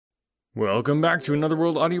Welcome back to Another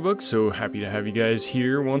World Audiobook. So happy to have you guys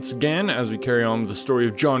here once again as we carry on with the story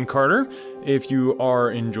of John Carter. If you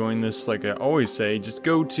are enjoying this, like I always say, just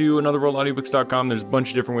go to anotherworldaudiobooks.com. There's a bunch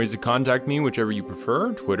of different ways to contact me, whichever you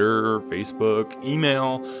prefer. Twitter, Facebook,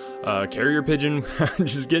 email, carrier pigeon.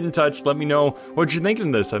 Just get in touch. Let me know what you're thinking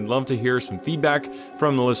of this. I'd love to hear some feedback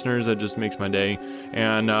from the listeners. That just makes my day.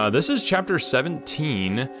 And this is chapter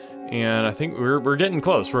 17. And I think we're getting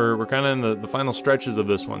close. We're kind of in the final stretches of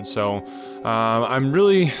this one. So I'm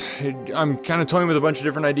kind of toying with a bunch of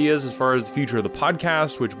different ideas as far as the future of the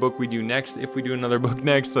podcast, which book we do next, if we do another book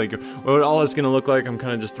next, like what all it's going to look like. I'm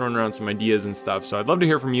kind of just throwing around some ideas and stuff. So I'd love to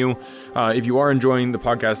hear from you. If you are enjoying the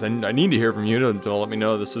podcast, I need to hear from you to let me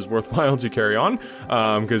know this is worthwhile to carry on.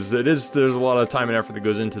 Because there's a lot of time and effort that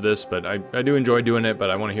goes into this, but I do enjoy doing it, but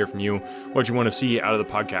I want to hear from you what you want to see out of the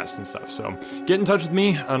podcast and stuff. So get in touch with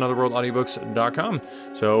me on otherworldaudiobooks.com.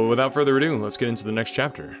 So without further ado, let's get into the next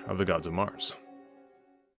chapter of The Gods of Mars.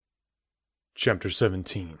 Chapter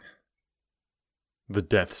 17. The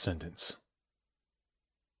Death Sentence.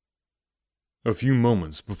 A few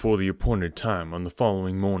moments before the appointed time on the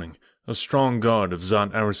following morning, a strong guard of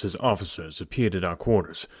Zot Aris's officers appeared at our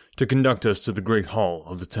quarters to conduct us to the great hall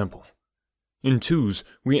of the temple. In twos,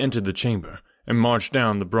 we entered the chamber and marched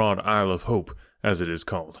down the broad Isle of Hope, as it is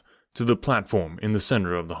called, to the platform in the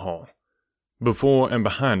center of the hall. Before and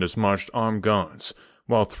behind us marched armed guards,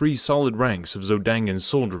 while 3 solid ranks of Zodangan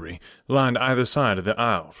soldiery lined either side of the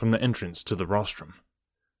aisle from the entrance to the rostrum.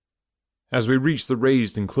 As we reached the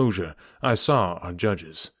raised enclosure, I saw our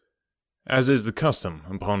judges. As is the custom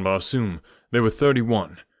upon Barsoom, there were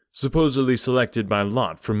 31, supposedly selected by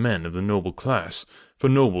lot from men of the noble class, for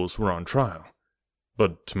nobles were on trial.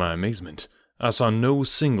 But to my amazement, I saw no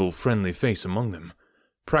single friendly face among them.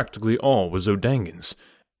 Practically all were Zodangans,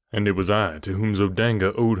 and it was I to whom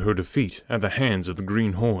Zodanga owed her defeat at the hands of the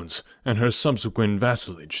Green Hordes and her subsequent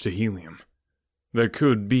vassalage to Helium. There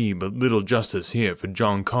could be but little justice here for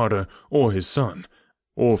John Carter or his son,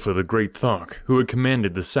 or for the great Thark who had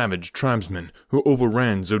commanded the savage tribesmen who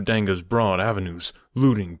overran Zodanga's broad avenues,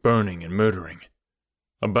 looting, burning, and murdering.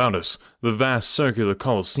 About us, the vast circular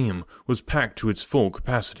Colosseum was packed to its full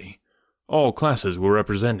capacity. All classes were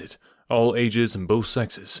represented, all ages and both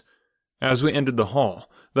sexes. As we entered the hall,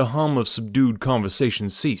 the hum of subdued conversation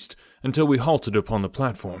ceased until we halted upon the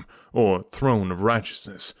platform, or throne of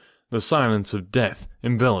righteousness. The silence of death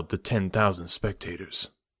enveloped the 10,000 spectators.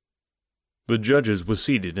 The judges were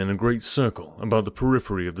seated in a great circle about the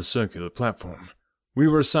periphery of the circular platform. We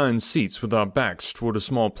were assigned seats with our backs toward a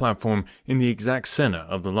small platform in the exact center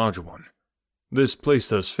of the larger one. This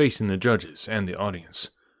placed us facing the judges and the audience.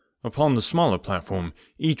 Upon the smaller platform,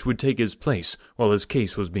 each would take his place while his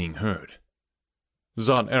case was being heard.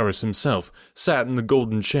 Zot Aris himself sat in the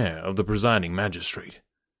golden chair of the presiding magistrate.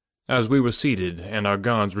 As we were seated and our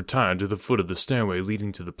guards retired to the foot of the stairway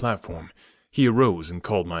leading to the platform, he arose and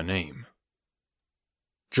called my name.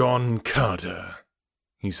 "John Carter,"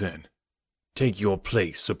 he said, "take your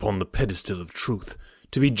place upon the pedestal of truth,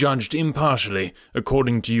 to be judged impartially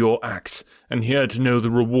according to your acts, and here to know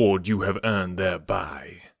the reward you have earned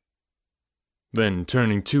thereby." Then,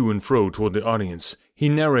 turning to and fro toward the audience, he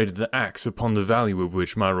narrated the acts upon the value of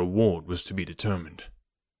which my reward was to be determined.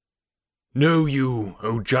 "Know you,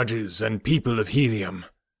 O judges and people of Helium,"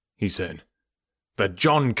 he said, "that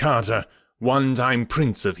John Carter, one-time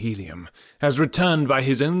Prince of Helium, has returned by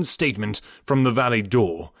his own statement from the Valley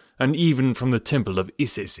Door, and even from the Temple of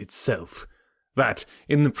Isis itself, that,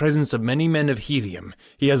 in the presence of many men of Helium,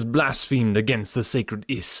 he has blasphemed against the sacred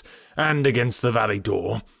Is, and against the Valley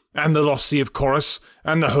Door, and the lost Sea of Chorus,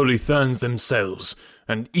 and the Holy Therns themselves,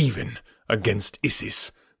 and even against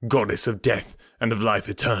Isis, goddess of death and of life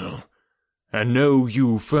eternal. And know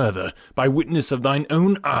you further, by witness of thine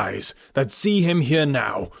own eyes, that see him here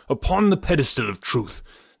now, upon the pedestal of truth,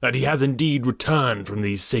 that he has indeed returned from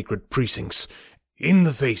these sacred precincts, in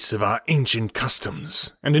the face of our ancient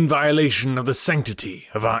customs, and in violation of the sanctity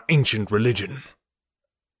of our ancient religion.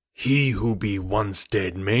 He who be once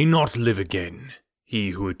dead may not live again.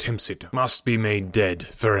 He who attempts it must be made dead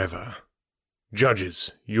forever.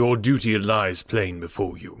 Judges, your duty lies plain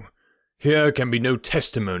before you. Here can be no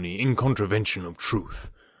testimony in contravention of truth.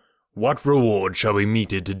 What reward shall be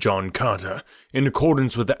meted to John Carter in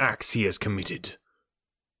accordance with the acts he has committed?"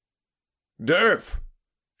 "Death!"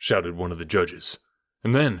 shouted one of the judges.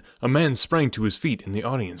 And then a man sprang to his feet in the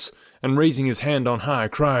audience, and raising his hand on high,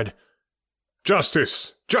 cried,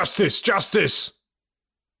 "Justice! Justice! Justice!"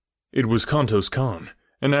 It was Kantos Khan,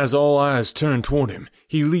 and as all eyes turned toward him,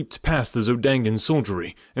 he leaped past the Zodangan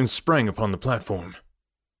soldiery and sprang upon the platform.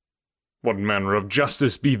 "What manner of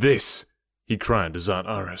justice be this?" he cried to Zot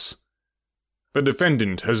Aris. The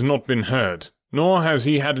defendant has not been heard, nor has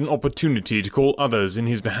he had an opportunity to call others in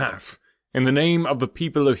his behalf. In the name of the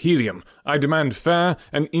people of Helium, I demand fair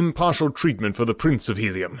and impartial treatment for the Prince of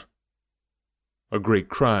Helium." A great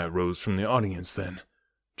cry rose from the audience then.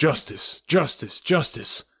 "Justice! Justice!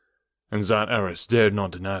 Justice!" And Zat Eris dared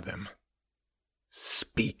not deny them.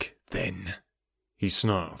 "Speak, then," he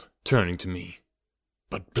snarled, turning to me.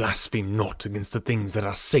 "But blaspheme not against the things that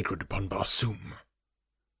are sacred upon Barsoom."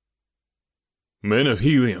 "Men of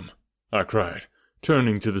Helium," I cried,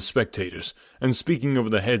 turning to the spectators and speaking over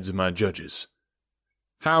the heads of my judges.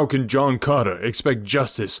 "How can John Carter expect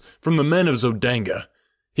justice from the men of Zodanga?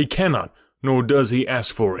 He cannot, nor does he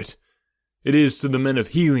ask for it. It is to the men of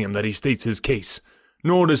Helium that he states his case,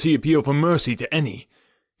 nor does he appeal for mercy to any.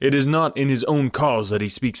 It is not in his own cause that he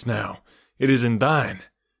speaks now, it is in thine,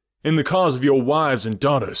 in the cause of your wives and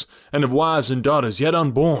daughters, and of wives and daughters yet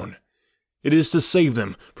unborn. It is to save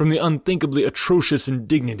them from the unthinkably atrocious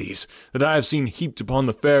indignities that I have seen heaped upon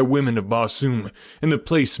the fair women of Barsoom in the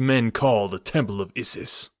place men call the Temple of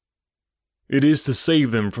Isis. It is to save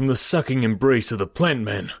them from the sucking embrace of the plant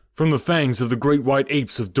men, from the fangs of the great white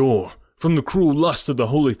apes of Dor, from the cruel lust of the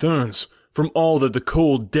holy Therns, from all that the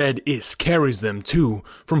cold dead Is carries them to,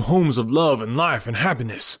 from homes of love and life and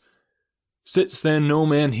happiness. Sits there no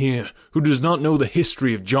man here who does not know the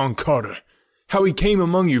history of John Carter, how he came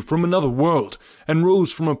among you from another world, and rose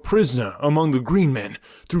from a prisoner among the green men,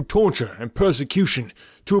 through torture and persecution,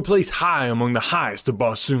 to a place high among the highest of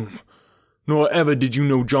Barsoom. Nor ever did you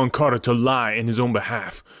know John Carter to lie in his own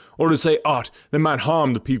behalf, or to say aught that might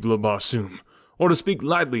harm the people of Barsoom, or to speak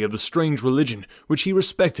lightly of the strange religion which he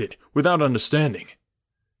respected without understanding.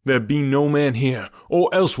 There be no man here, or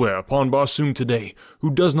elsewhere upon Barsoom today,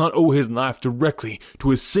 who does not owe his life directly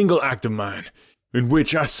to a single act of mine, in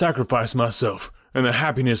which I sacrificed myself and the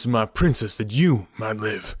happiness of my princess that you might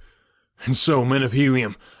live. And so, men of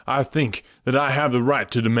Helium, I think that I have the right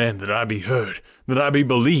to demand that I be heard, that I be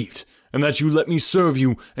believed, and that you let me serve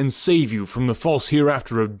you and save you from the false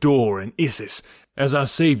hereafter of Dor and Isis, as I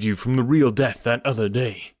saved you from the real death that other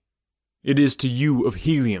day. It is to you of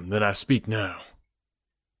Helium that I speak now.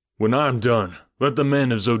 When I am done, let the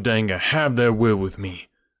men of Zodanga have their will with me.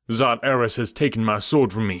 Zat Eris has taken my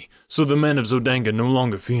sword from me, so the men of Zodanga no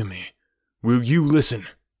longer fear me. Will you listen?"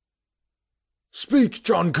 "Speak,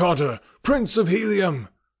 John Carter, Prince of Helium!"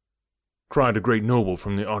 cried a great noble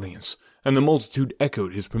from the audience, and the multitude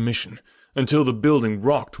echoed his permission, until the building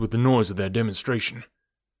rocked with the noise of their demonstration.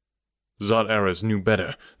 Zat Eris knew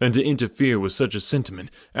better than to interfere with such a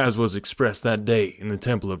sentiment as was expressed that day in the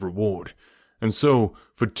Temple of Reward, and so,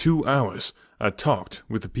 for 2 hours, I talked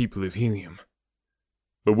with the people of Helium.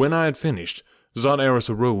 But when I had finished, Zat Eris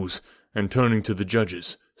arose, and turning to the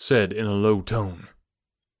judges, said in a low tone,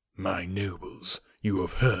 "My nobles, you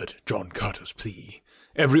have heard John Carter's plea.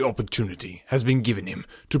 Every opportunity has been given him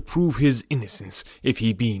to prove his innocence if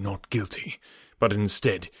he be not guilty, but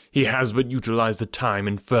instead he has but utilized the time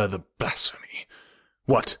in further blasphemy.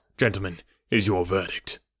 What, gentlemen, is your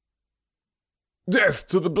verdict?" "Death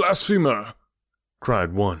to the blasphemer!"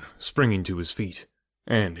 cried one, springing to his feet.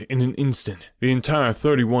 And in an instant the entire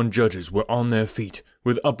 31 judges were on their feet,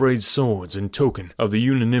 with upraised swords in token of the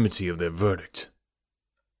unanimity of their verdict.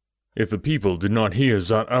 If the people did not hear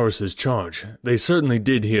Zat Eris's charge, they certainly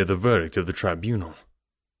did hear the verdict of the tribunal.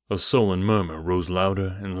 A sullen murmur rose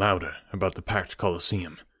louder and louder about the packed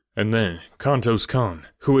Colosseum, and then Kantos Khan,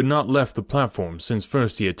 who had not left the platform since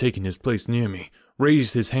first he had taken his place near me,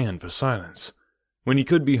 raised his hand for silence. When he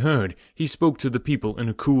could be heard, he spoke to the people in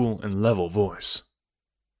a cool and level voice.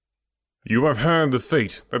 "You have heard the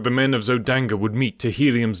fate that the men of Zodanga would meet to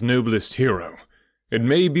Helium's noblest hero. It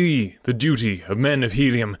may be the duty of men of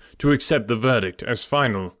Helium to accept the verdict as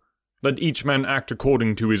final. Let each man act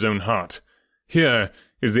according to his own heart. Here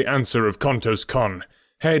is the answer of Kantos Khan,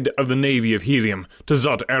 head of the Navy of Helium, to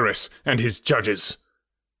Zat Eris and his judges."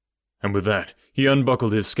 And with that, he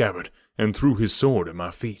unbuckled his scabbard and threw his sword at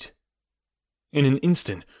my feet. In an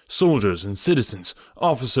instant, soldiers and citizens,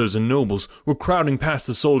 officers and nobles were crowding past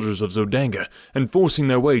the soldiers of Zodanga and forcing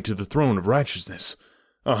their way to the throne of righteousness.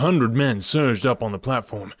 100 men surged up on the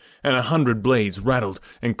platform, and 100 blades rattled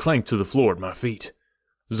and clanked to the floor at my feet.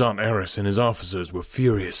 Zat Eris and his officers were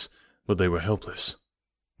furious, but they were helpless.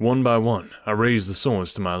 One by one, I raised the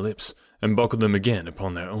swords to my lips and buckled them again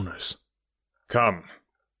upon their owners. "Come,"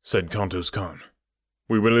 said Kantos Khan.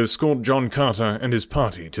 "We will escort John Carter and his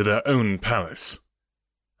party to their own palace."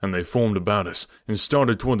 And they formed about us and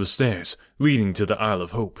started toward the stairs leading to the Isle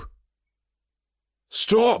of Hope.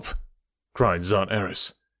 "Stop!" cried Zat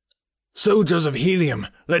Eris. "Soldiers of Helium,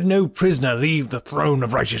 let no prisoner leave the throne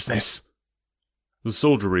of righteousness." The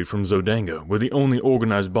soldiery from Zodanga were the only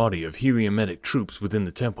organized body of Heliometic troops within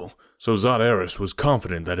the temple, so Zot Eris was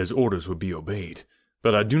confident that his orders would be obeyed.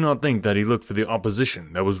 But I do not think that he looked for the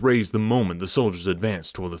opposition that was raised the moment the soldiers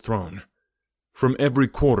advanced toward the throne. From every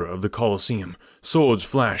quarter of the Colosseum, swords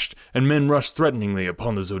flashed, and men rushed threateningly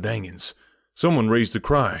upon the Zodangans. Someone raised the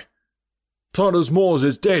cry, "Tardos Mors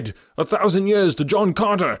is dead! 1,000 years to John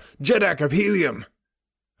Carter, Jeddak of Helium!"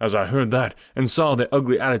 As I heard that, and saw the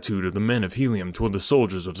ugly attitude of the men of Helium toward the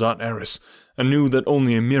soldiers of Zot Eris, I knew that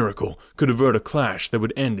only a miracle could avert a clash that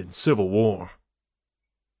would end in civil war.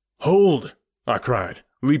 "Hold!" I cried,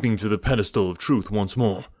 leaping to the pedestal of truth once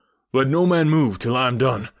more. "Let no man move till I am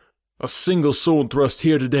done. A single sword thrust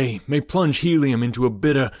here today may plunge Helium into a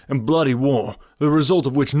bitter and bloody war, the result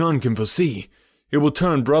of which none can foresee. It will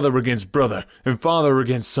turn brother against brother, and father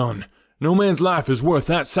against son. No man's life is worth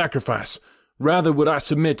that sacrifice. Rather would I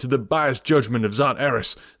submit to the biased judgment of Zot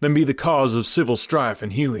Eris than be the cause of civil strife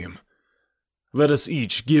in Helium. Let us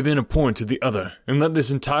each give in a point to the other, and let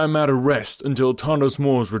this entire matter rest until Tardos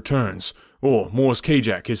Mors returns, or Mors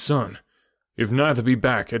Kajak his son. If neither be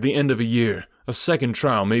back at the end of a year, a second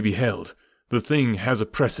trial may be held. The thing has a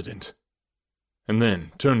precedent." And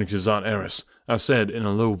then, turning to Zot Eris, I said in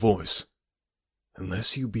a low voice,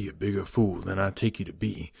 "Unless you be a bigger fool than I take you to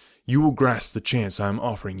be, you will grasp the chance I am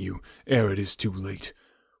offering you ere it is too late.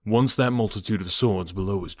 Once that multitude of swords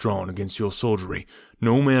below is drawn against your soldiery,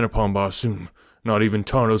 no man upon Barsoom, not even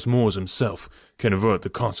Tardos Mors himself, can avert the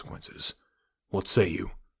consequences. What say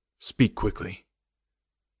you? Speak quickly."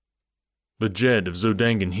 The Jed of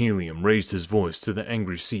Zodangan Helium raised his voice to the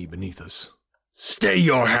angry sea beneath us. "Stay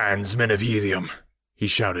your hands, men of Helium," he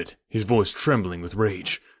shouted, his voice trembling with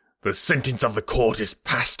rage. "The sentence of the court is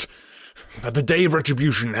passed, but the day of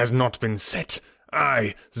retribution has not been set.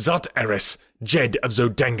 I, Zot Eris, Jed of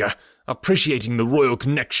Zodanga, appreciating the royal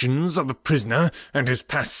connections of the prisoner and his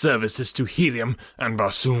past services to Helium and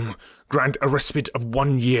Barsoom, grant a respite of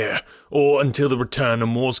 1 year, or until the return of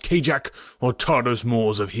Mors Kajak or Tardos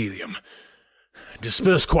Mors of Helium.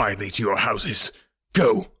 Disperse quietly to your houses.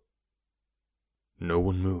 Go!" No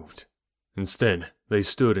one moved. Instead, they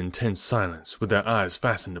stood in tense silence with their eyes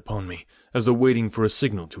fastened upon me, as though waiting for a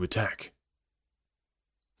signal to attack.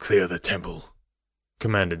 "Clear the temple,"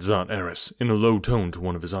 commanded Zot Eris in a low tone to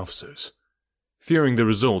one of his officers. Fearing the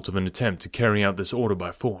result of an attempt to carry out this order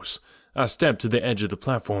by force, I stepped to the edge of the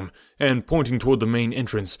platform and, pointing toward the main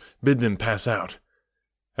entrance, bid them pass out.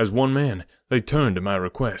 As one man, they turned at my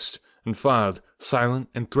request, and filed, silent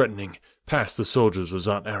and threatening, past the soldiers of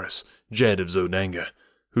Zot Eris, Jed of Zodanga,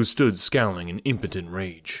 who stood scowling in impotent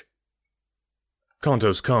rage.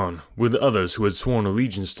 Kantos Khan, with others who had sworn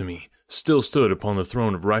allegiance to me, still stood upon the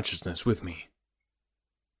throne of righteousness with me.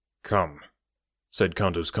 "Come," said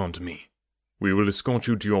Kantos Khan to me. "We will escort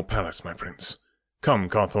you to your palace, my prince. Come,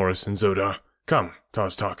 Carthoris and Zodar. Come,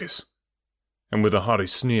 Tarstarchus." And with a haughty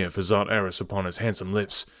sneer for Zot Eris upon his handsome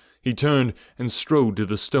lips, he turned and strode to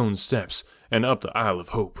the stone steps and up the Isle of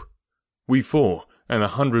Hope. We 4 and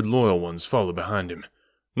 100 loyal ones followed behind him,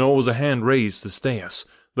 nor was a hand raised to stay us,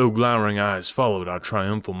 though glowering eyes followed our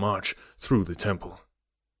triumphal march through the temple.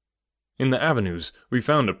 In the avenues we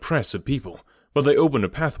found a press of people, but they opened a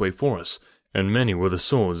pathway for us, and many were the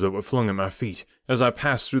swords that were flung at my feet as I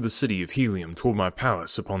passed through the city of Helium toward my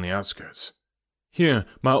palace upon the outskirts. Here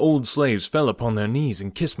my old slaves fell upon their knees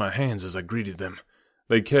and kissed my hands as I greeted them.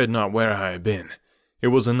 They cared not where I had been. It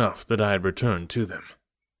was enough that I had returned to them.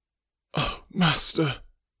 "Oh, master,"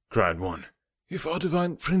 cried one, "if our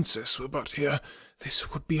divine princess were but here,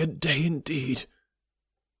 this would be a day indeed."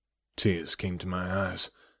 Tears came to my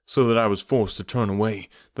eyes, so that I was forced to turn away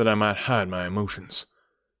that I might hide my emotions.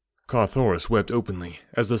 Carthoris wept openly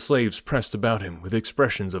as the slaves pressed about him with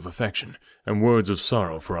expressions of affection and words of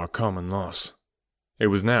sorrow for our common loss. It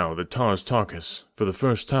was now that Tarstarchus, for the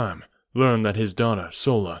first time, learned that his daughter,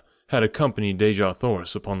 Sola, had accompanied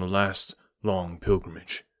Dejah upon the last, long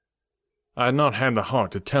pilgrimage. I had not had the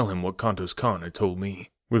heart to tell him what Kantos Khan had told me.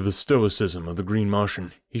 With the stoicism of the Green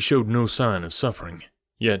Martian, he showed no sign of suffering,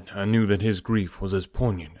 yet I knew that his grief was as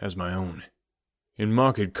poignant as my own. In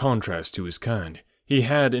marked contrast to his kind, he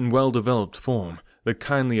had in well-developed form the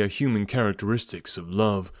kindlier human characteristics of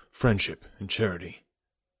love, friendship, and charity.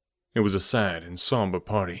 It was a sad and somber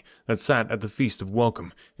party that sat at the feast of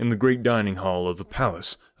welcome in the great dining hall of the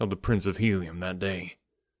palace of the Prince of Helium that day.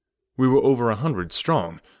 We were over 100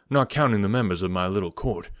 strong, not counting the members of my little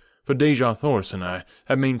court, for Dejah and I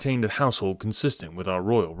had maintained a household consistent with our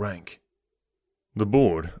royal rank. The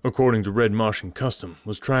board, according to Red Martian custom,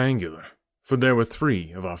 was triangular, for there were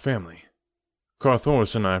 3 of our family.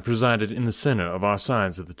 Carthoris and I presided in the center of our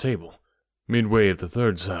sides of the table. Midway at the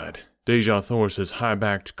third side, Deja Thoris's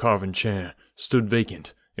high-backed carven chair stood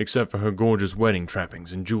vacant, except for her gorgeous wedding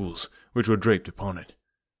trappings and jewels, which were draped upon it.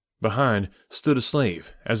 Behind stood a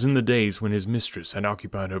slave, as in the days when his mistress had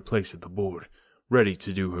occupied her place at the board, ready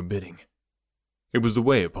to do her bidding. It was the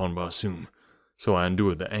way upon Barsoom, so I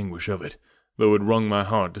endured the anguish of it, though it wrung my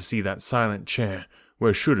heart to see that silent chair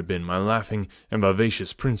where should have been my laughing and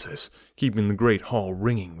vivacious princess, keeping the great hall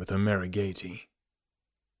ringing with her merry gaiety.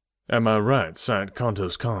 At my right sat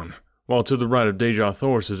Kantos Khan, while to the right of Deja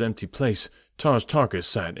Thoris's empty place, Tars Tarkas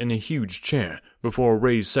sat in a huge chair before a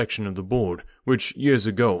raised section of the board, which, years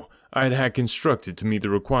ago, I had had constructed to meet the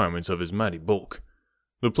requirements of his mighty bulk.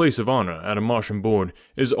 The place of honor at a Martian board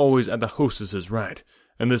is always at the hostess's right,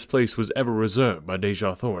 and this place was ever reserved by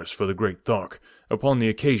Deja Thoris for the great Thark, upon the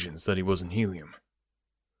occasions that he was in Helium.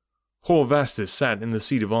 Hor Vastus sat in the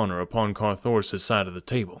seat of honor upon Carthoris's side of the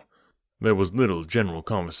table. There was little general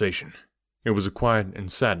conversation. It was a quiet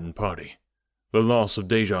and saddened party. The loss of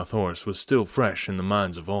Deja Thoris was still fresh in the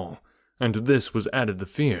minds of all, and to this was added the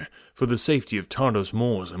fear for the safety of Tardos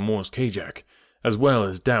Mors and Mors Kajak, as well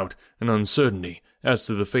as doubt and uncertainty as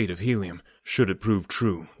to the fate of Helium, should it prove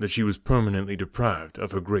true that she was permanently deprived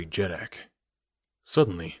of her great Jeddak.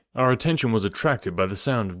 Suddenly, our attention was attracted by the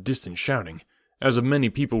sound of distant shouting, as of many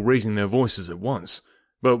people raising their voices at once,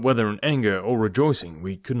 but whether in anger or rejoicing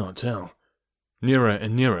we could not tell. Nearer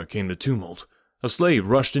and nearer came the tumult. A slave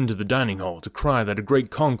rushed into the dining hall to cry that a great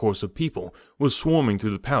concourse of people was swarming through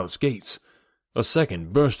the palace gates. A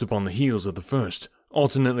second burst upon the heels of the first,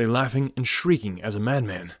 alternately laughing and shrieking as a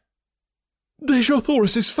madman. "Deja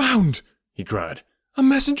Thoris is found!" he cried. "A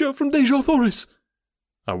messenger from Deja Thoris!"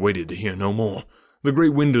 I waited to hear no more. The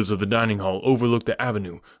great windows of the dining hall overlooked the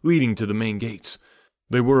avenue leading to the main gates.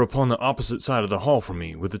 They were upon the opposite side of the hall from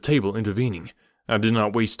me, with the table intervening. I did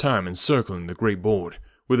not waste time in circling the great board.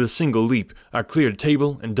 With a single leap, I cleared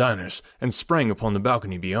table and diners, and sprang upon the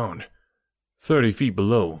balcony beyond. 30 feet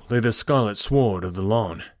below lay the scarlet sward of the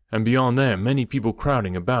lawn, and beyond there many people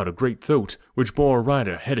crowding about a great thoat which bore a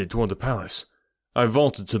rider headed toward the palace. I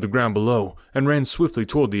vaulted to the ground below, and ran swiftly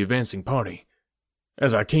toward the advancing party.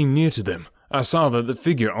 As I came near to them, I saw that the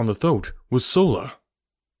figure on the thoat was Sola.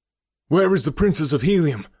 "Where is the Princess of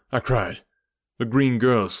Helium?" I cried. The green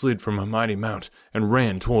girl slid from her mighty mount and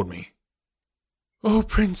ran toward me. "Oh,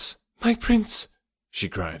 Prince, my Prince," she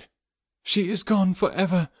cried. "She is gone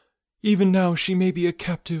forever. Even now she may be a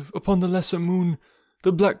captive upon the lesser moon.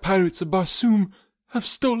 The black pirates of Barsoom have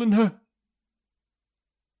stolen her."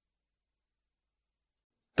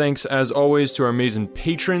 Thanks, as always, to our amazing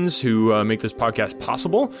patrons who make this podcast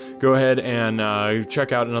possible. Go ahead and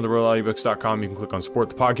check out anotherworldaudiobooks.com. You can click on support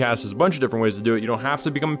the podcast. There's a bunch of different ways to do it. You don't have to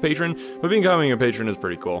become a patron, but becoming a patron is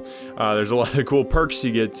pretty cool. There's a lot of cool perks.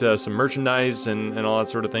 You get some merchandise and all that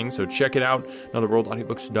sort of thing, so check it out,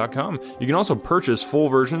 anotherworldaudiobooks.com. You can also purchase full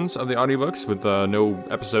versions of the audiobooks with no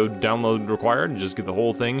episode download required. Just get the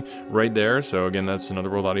whole thing right there. So again, that's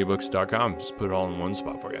anotherworldaudiobooks.com. Just put it all in one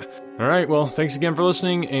spot for you. All right, well, thanks again for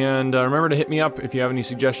listening. And remember to hit me up if you have any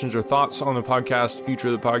suggestions or thoughts on the podcast, future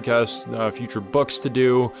of the podcast, future books to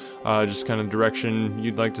do, just kind of direction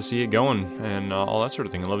you'd like to see it going, and all that sort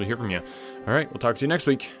of thing. I'd love to hear from you. All right, we'll talk to you next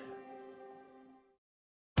week.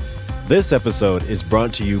 This episode is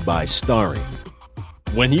brought to you by Starry.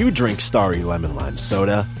 When you drink Starry Lemon Lime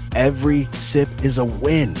Soda, every sip is a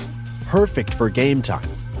win. Perfect for game time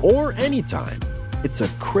or anytime. It's a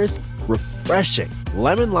crisp, refreshing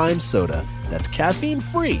lemon lime soda that's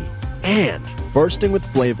caffeine-free and bursting with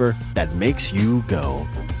flavor that makes you go,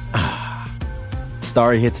 ah.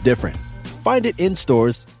 Starry hits different. Find it in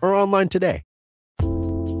stores or online today.